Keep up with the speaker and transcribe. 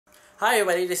Hi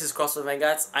everybody, this is Cardfight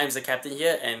Vanguard. I'm ZaCaptain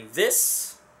here, and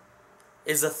this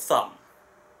is a thumb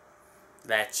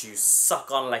that you suck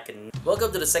on like a...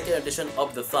 Welcome to the second edition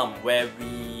of the thumb, where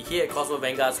we here at Cardfight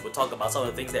Vanguard will talk about some of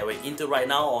the things that we're into right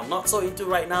now or not so into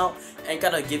right now, and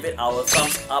kind of give it our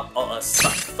thumbs up or a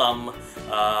suck thumb,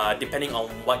 depending on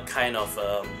what kind of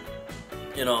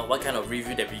what kind of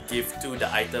review that we give to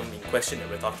the item in question that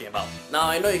we're talking about. Now,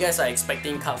 I know you guys are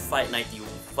expecting Cardfight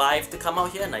 95 to come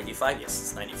out here. 95? Yes,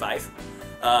 it's 95.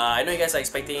 I know you guys are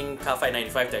expecting Cardfight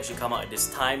 95 to actually come out at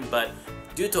this time, but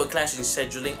due to a clash in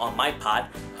scheduling on my part,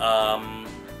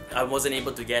 I wasn't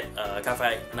able to get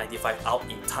Cardfight 95 out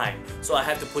in time, so I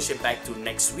have to push it back to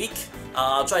next week.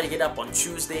 I'll try to get up on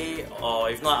Tuesday, or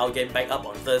if not, I'll get back up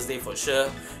on Thursday for sure.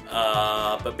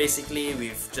 But basically,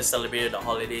 we've just celebrated the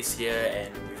holidays here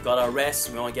and we've got our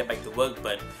rest. We want to get back to work,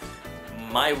 but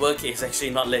my work is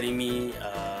actually not letting me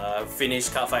finish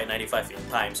Cardfight 95 in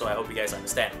time, so I hope you guys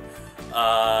understand.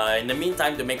 In the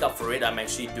meantime, to make up for it, I'm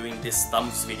actually doing this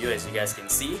thumbs video, as you guys can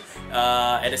see.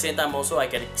 At the same time also, I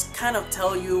can kind of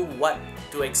tell you what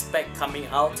to expect coming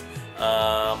out.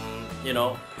 You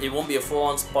know, it won't be a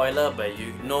full-on spoiler, but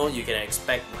you know you can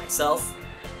expect myself,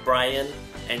 Brian,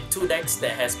 and two decks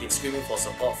that has been screaming for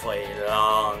support for a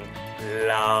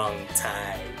long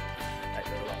time. I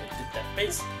don't know why I did that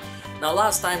face. Now,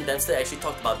 last time Dempster actually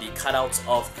talked about the cutouts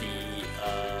of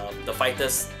the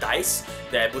fighters dice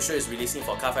that Busho is releasing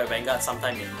for Cardfight Vanguard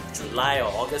sometime in July or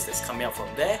August. That's coming out from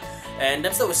there, and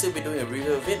Dempster will still be doing a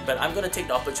review of it, but I'm going to take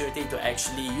the opportunity to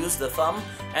actually use the thumb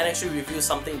and actually review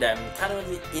something that I'm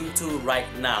currently into right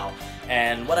now.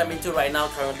 And what I'm into right now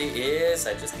currently is,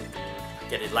 I just need to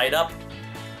get it light up,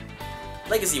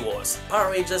 Legacy Wars.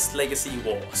 Power Rangers Legacy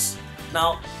Wars.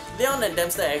 Now, Leon and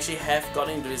Dempster actually have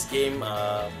gotten into this game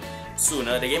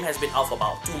sooner. The game has been out for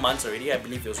about 2 months already. I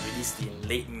believe it was released in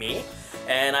late May,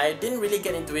 and I didn't really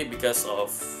get into it because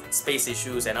of space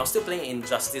issues, and I was still playing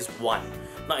Injustice 1,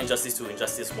 not Injustice 2,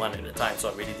 Injustice 1 at the time, so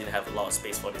I really didn't have a lot of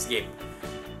space for this game.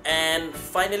 And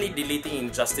finally deleting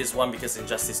Injustice 1 because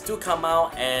Injustice 2 come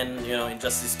out, and you know,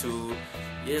 Injustice 2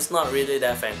 is not really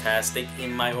that fantastic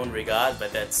in my own regard,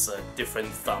 but that's a different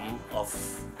thumb of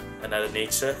another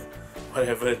nature,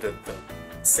 whatever the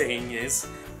saying is.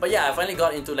 But yeah, I finally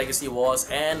got into Legacy Wars,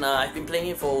 and I've been playing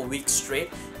it for a week straight,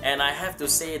 and I have to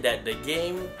say that the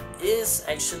game is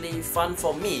actually fun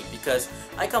for me because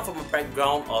I come from a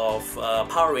background of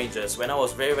Power Rangers. When I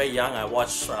was very young, I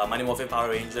watched Mighty Morphin Power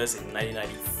Rangers in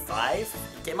 1995,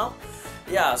 it came out.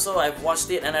 Yeah, so I've watched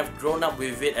it and I've grown up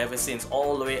with it ever since,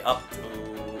 all the way up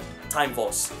to Time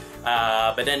Force.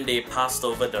 But then they passed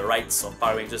over the rights of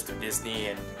Power Rangers to Disney,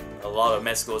 and a lot of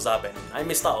mess goes up, and I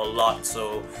missed out a lot.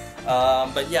 So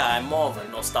but yeah, I'm more of a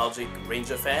nostalgic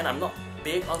Ranger fan. I'm not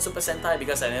big on Super Sentai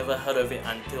because I never heard of it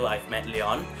until I've met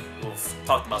Leon, who've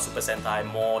talked about Super Sentai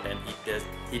more than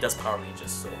he does Power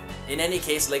Rangers. So in any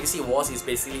case, Legacy Wars is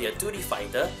basically a 2D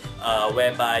fighter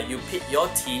whereby you pit your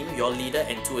team, your leader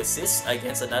and 2 assists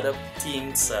against another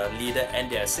team's leader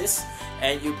and their assists,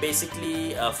 and you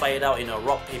basically fight it out in a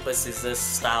rock, paper, scissors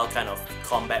style kind of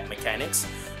combat mechanics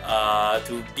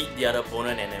to beat the other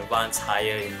opponent and advance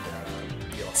higher in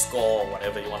your score, or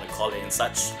whatever you want to call it and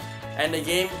such. And the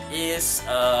game is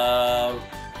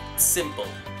simple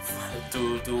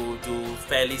to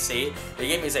fairly say. The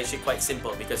game is actually quite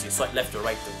simple because you swipe left to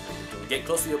right to get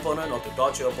close to your opponent or to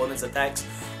dodge your opponent's attacks,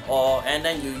 and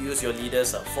then you use your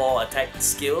leader's 4 attack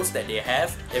skills that they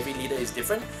have. Every leader is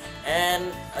different, and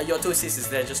your 2 assists is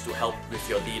there just to help with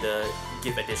your leader,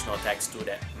 give additional attacks to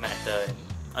that matter and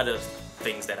other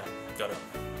things that I'm gonna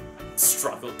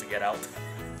struggle to get out.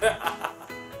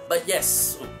 But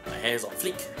yes, my hair is on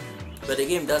fleek. But the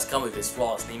game does come with its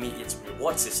flaws, namely its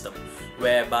reward system,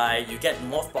 whereby you get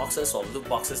morph boxes or loot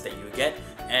boxes that you get,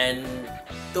 and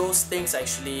those things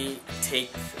actually take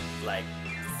like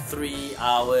 3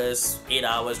 hours, 8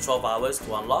 hours, 12 hours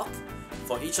to unlock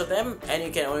for each of them, and you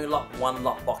can only lock 1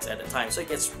 lock box at a time. So it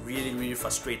gets really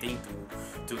frustrating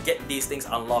to get these things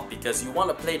unlocked because you want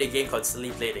to play the game,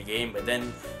 constantly play the game, but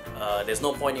then there's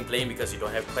no point in playing because you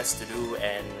don't have quests to do,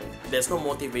 and there's no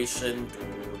motivation to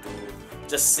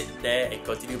just sit there and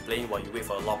continue playing while you wait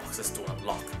for lock boxes to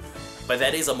unlock. But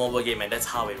that is a mobile game and that's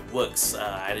how it works.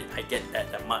 I get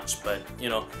that much, but you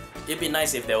know, it'd be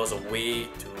nice if there was a way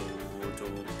to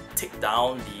tick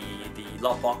down the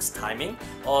lockbox timing,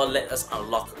 or let us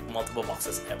unlock multiple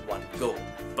boxes at one go.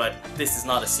 But this is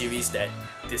not a series that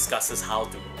discusses how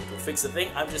to fix the thing.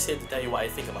 I'm just here to tell you what I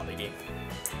think about the game.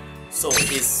 So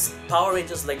is Power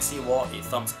Rangers Legacy War a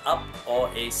thumbs up or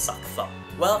a suck thumb?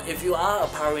 Well, if you are a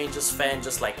Power Rangers fan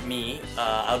just like me,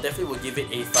 I definitely would give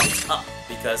it a thumbs up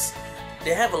because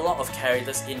they have a lot of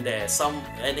characters in there.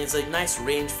 And it's a nice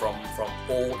range from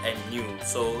old and new.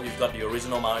 So you've got the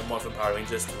original Morphin Power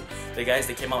Rangers to the guys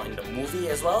that came out in the movie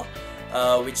as well,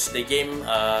 which the game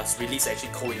release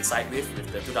actually coincide with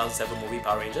the 2007 movie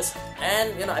Power Rangers.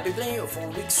 And you know, I've been playing it for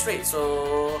weeks straight,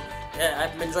 so yeah,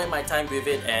 I've been enjoying my time with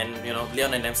it. And you know,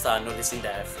 Leon and Dempster are noticing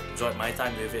that I've enjoyed my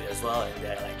time with it as well, and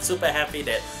they're like super happy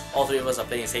that all three of us are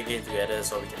playing the same game together,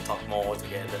 so we can talk more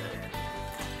together.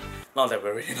 Not that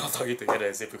we're really not talking together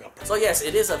as if we got. So yes,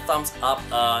 it is a thumbs up.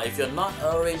 If you're not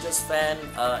a Rangers fan,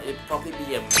 it'd probably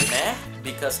be a meh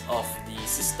because of the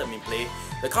system in play.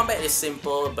 The combat is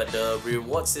simple, but the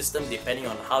reward system, depending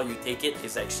on how you take it,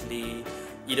 is actually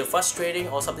either frustrating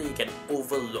or something you can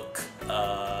overlook.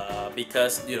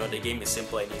 Because you know, the game is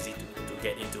simple and easy to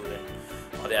get into and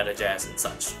all the other jazz and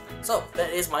such. So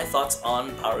that is my thoughts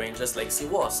on Power Rangers Legacy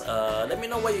Wars. Let me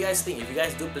know what you guys think. If you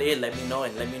guys do play it, let me know,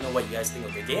 and let me know what you guys think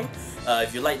of the game.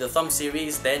 If you like the Thumb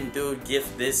series, then do give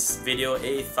this video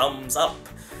a thumbs up.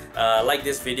 Like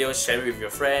this video, share it with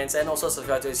your friends, and also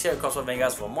subscribe to us here at Cardfight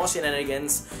Vanguard for more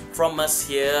shenanigans from us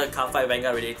here. Cardfight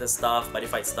Vanguard related stuff, Buddy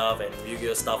Fight stuff, and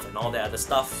Yu-Gi-Oh stuff, and all that other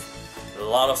stuff. A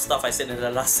lot of stuff I said in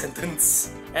the last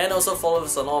sentence. And also follow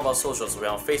us on all of our socials. We're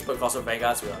on Facebook, Cardfight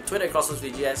Vanguard. We're on Twitter,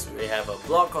 CardfightVGS. We have a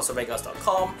blog,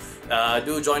 cardfightvanguards.com.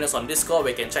 Do join us on Discord.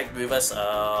 We can check with us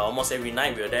almost every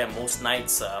night. We're there most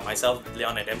nights. Myself,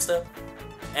 Leon, and Dempster.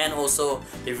 And also,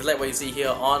 if you like what you see here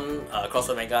on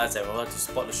Cardfight Vanguard and want to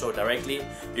support the show directly,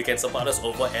 you can support us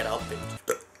over at our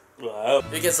page.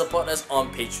 You can support us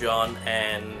on Patreon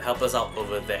and help us out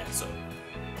over there.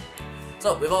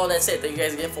 So with all that said, thank you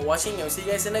guys again for watching, and we'll see you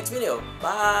guys in the next video.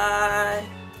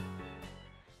 Bye!